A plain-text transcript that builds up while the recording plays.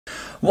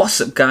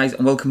What's up guys,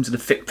 and welcome to the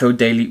Fit Pro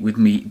Daily with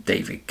me,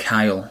 David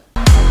Kyle.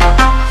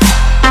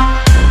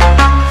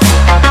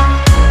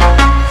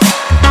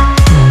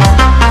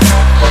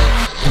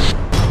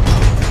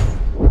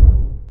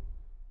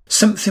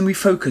 Something we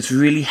focus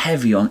really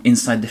heavy on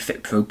inside the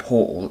Fit Pro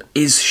portal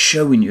is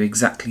showing you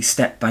exactly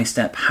step by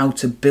step how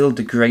to build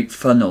a great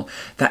funnel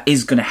that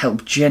is going to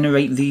help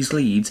generate these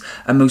leads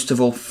and most of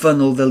all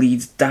funnel the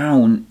leads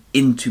down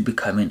into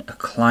becoming a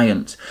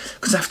client.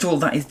 Because after all,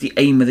 that is the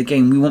aim of the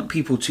game. We want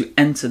people to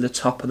enter the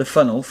top of the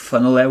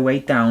funnel their way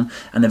down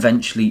and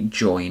eventually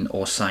join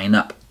or sign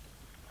up.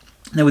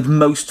 Now with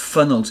most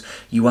funnels,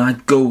 you are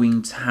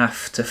going to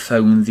have to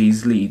phone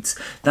these leads.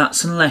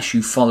 That's unless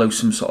you follow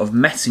some sort of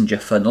messenger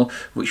funnel,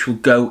 which we'll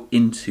go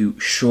into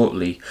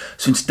shortly.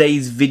 So in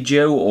today's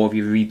video, or if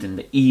you're reading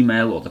the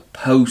email or the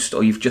post,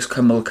 or you've just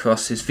come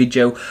across this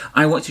video,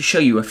 I want to show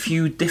you a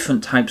few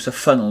different types of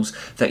funnels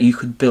that you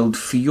could build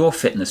for your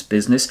fitness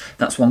business.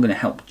 That's one going to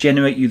help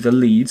generate you the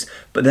leads,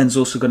 but then it's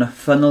also going to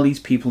funnel these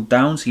people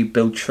down so you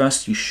build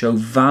trust, you show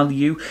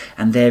value,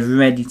 and they're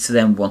ready to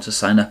then want to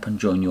sign up and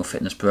join your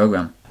fitness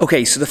program.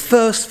 Okay, so the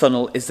first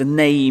funnel is the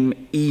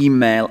name,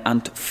 email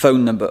and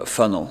phone number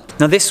funnel.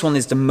 Now this one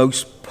is the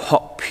most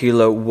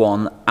popular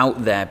one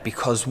out there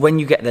because when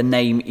you get the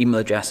name, email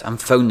address and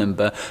phone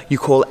number, you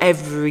call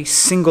every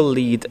single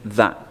lead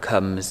that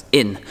comes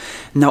in.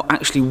 Now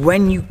actually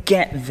when you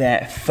get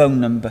their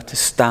phone number to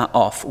start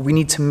off, we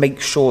need to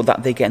make sure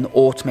that they get an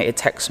automated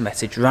text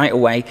message right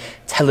away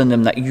telling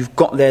them that you've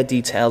got their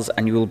details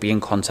and you will be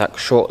in contact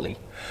shortly.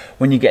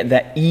 When you get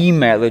their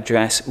email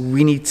address,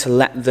 we need to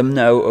let them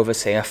know over,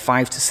 say, a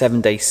 5 to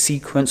 7 day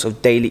sequence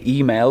of daily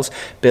emails,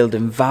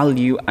 building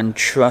value and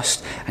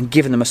trust, and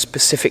giving them a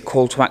specific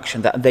call to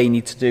action that they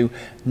need to do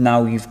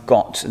now you've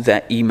got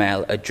their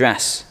email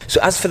address. So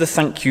as for the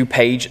thank you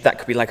page, that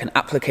could be like an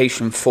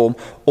application form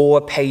or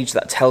a page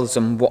that tells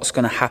them what's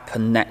going to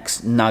happen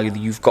next now that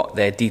you've got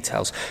their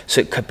details.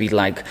 So it could be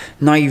like,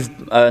 now you've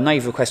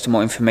requested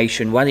more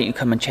information, why don't you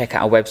come and check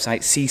out our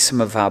website, see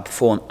some of our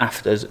before and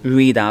afters,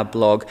 read our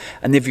blog,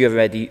 and if you're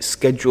ready,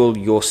 schedule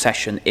your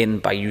session in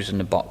by using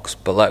the box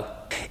below.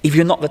 If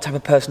you're not the type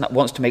of person that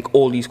wants to make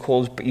all these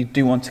calls, but you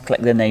do want to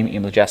collect their name,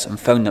 email address and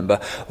phone number,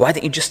 why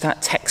don't you just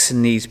start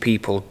texting these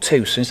people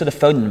too? So instead of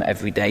phoning them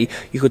every day,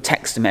 you could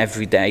text them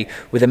every day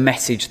with a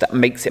message that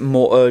makes it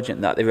more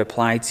urgent that they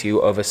reply to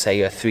you over,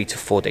 say, a 3 to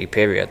 4 day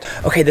period.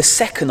 Okay, the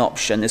second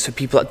option is for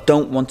people that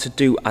don't want to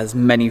do as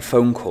many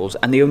phone calls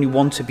and they only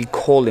want to be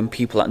calling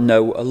people that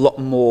know a lot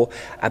more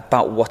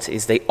about what it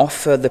is they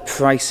offer, the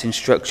pricing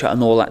structure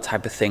and all that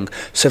type of thing.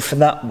 So for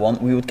that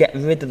one, we would get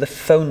rid of the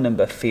phone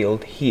number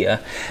field here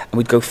and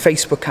we'd go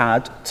Facebook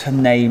ad to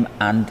name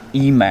and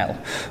email.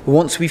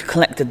 Once we've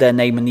collected their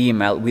name and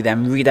email, we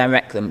then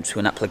redirect them to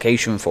an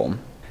application form.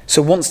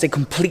 So once they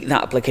complete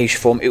that application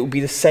form, it will be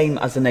the same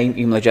as the name,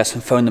 email address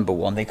and phone number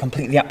one. They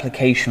complete the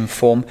application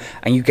form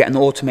and you get an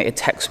automated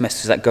text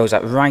message that goes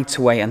out right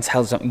away and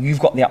tells them you've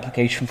got the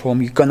application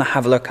form, you're going to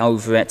have a look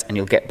over it and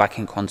you'll get back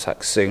in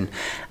contact soon.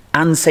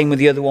 And same with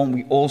the other one,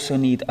 we also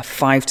need a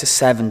 5 to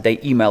 7 day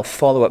email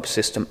follow-up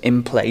system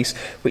in place,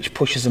 which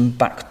pushes them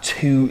back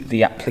to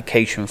the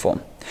application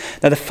form.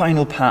 Now the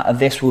final part of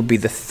this will be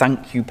the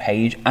thank you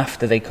page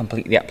after they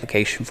complete the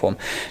application form.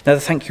 Now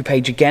the thank you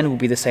page again will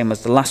be the same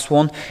as the last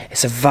one.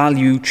 It's a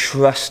value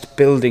trust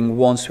building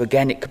one. So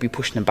again, it could be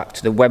pushing them back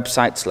to the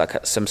website to look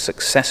at some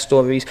success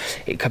stories.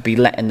 It could be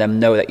letting them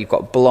know that you've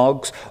got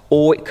blogs,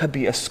 or it could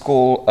be a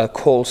call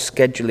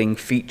scheduling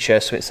feature.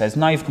 So it says,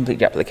 now you've completed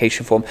the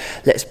application form,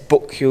 let's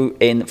book you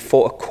in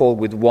for a call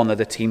with one of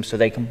the team so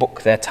they can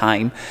book their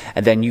time.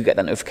 And then you get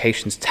that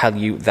notification to tell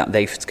you that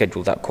they've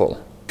scheduled that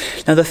call.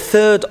 Now the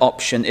third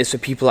option is for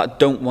people that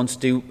don't want to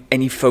do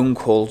any phone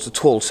calls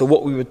at all. So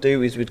what we would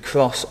do is we'd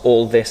cross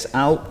all this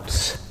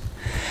out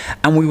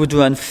and we would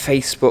run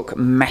Facebook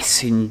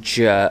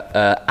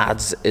Messenger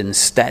ads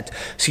instead.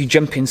 So you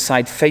jump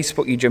inside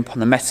Facebook, you jump on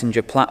the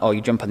Messenger or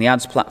you jump on the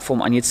ads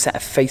platform and you'd set a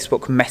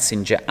Facebook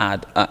Messenger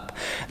ad up.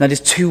 Now there's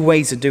two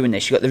ways of doing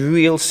this. You've got the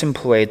real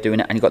simple way of doing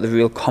it and you've got the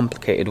real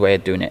complicated way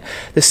of doing it.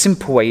 The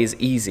simple way is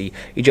easy.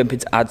 You jump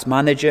into Ads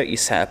Manager, you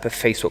set up a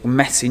Facebook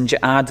Messenger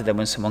ad, then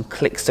when someone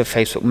clicks the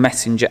Facebook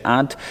Messenger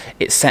ad,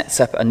 it sets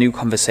up a new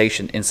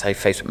conversation inside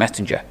Facebook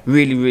Messenger.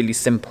 Really, really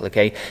simple,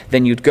 okay?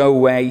 Then you'd go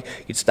away,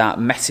 you'd start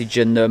messaging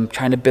them,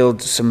 trying to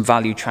build some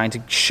value, trying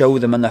to show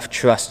them enough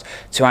trust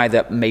to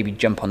either maybe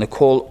jump on the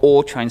call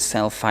or try and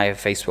sell via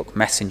Facebook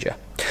Messenger.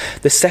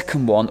 The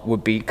second one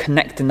would be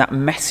connecting that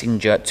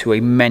messenger to a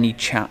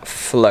ManyChat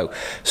flow.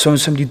 So when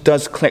somebody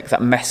does click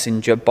that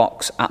messenger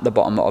box at the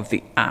bottom of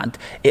the ad,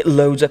 it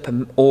loads up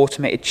an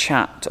automated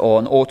chat or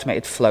an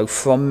automated flow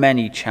from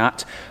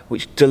ManyChat,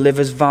 which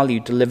delivers value,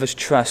 delivers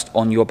trust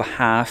on your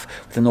behalf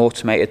with an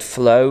automated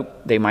flow.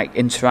 They might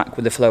interact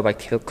with the flow by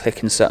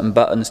clicking certain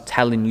buttons,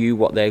 telling you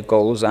what their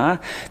goals are.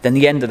 Then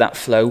the end of that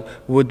flow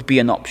would be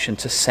an option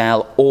to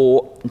sell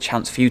or a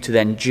chance for you to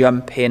then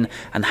jump in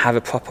and have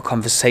a proper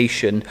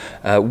conversation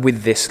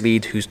with this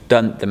lead who's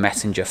done the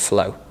messenger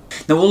flow.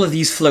 Now all of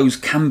these flows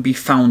can be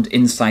found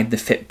inside the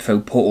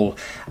FitPro portal,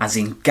 as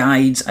in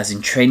guides, as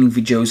in training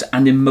videos,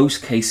 and in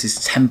most cases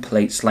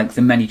templates like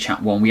the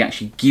ManyChat one. We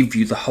actually give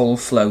you the whole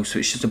flow, so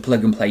it's just a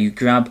plug and play. You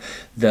grab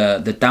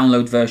the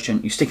download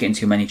version, you stick it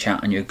into your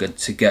ManyChat and you're good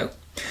to go.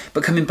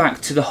 But coming back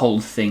to the whole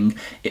thing,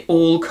 it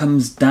all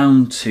comes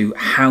down to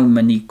how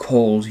many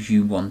calls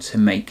you want to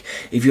make.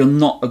 If you're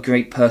not a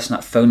great person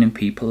at phoning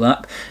people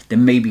up,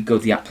 then maybe go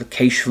the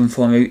application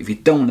form route. If you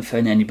don't want to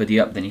phone anybody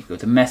up, then you can go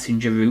the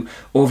messenger route.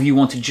 Or if you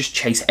want to just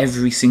chase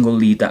every single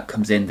lead that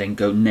comes in, then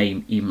go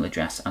name, email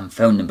address and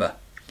phone number.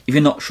 If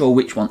you're not sure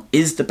which one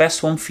is the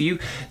best one for you,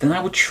 then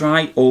I would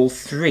try all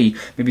three.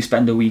 Maybe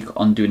spend a week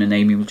on doing a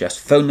name, email address,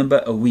 phone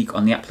number, a week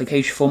on the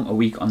application form, a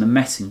week on the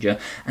messenger,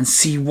 and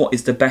see what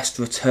is the best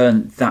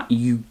return that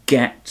you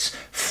get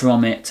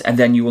from it, and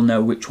then you will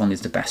know which one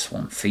is the best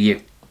one for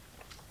you.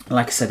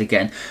 Like I said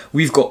again,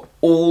 we've got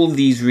all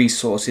these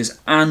resources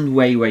and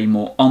way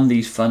more on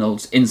these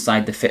funnels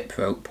inside the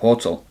FitPro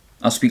portal.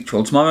 I'll speak to you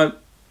all tomorrow.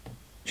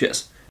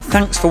 Cheers.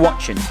 Thanks for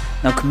watching.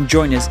 Now come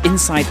join us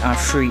inside our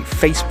free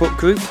Facebook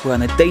group, where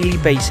on a daily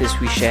basis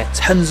we share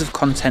tons of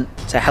content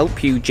to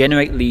help you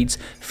generate leads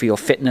for your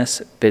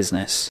fitness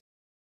business.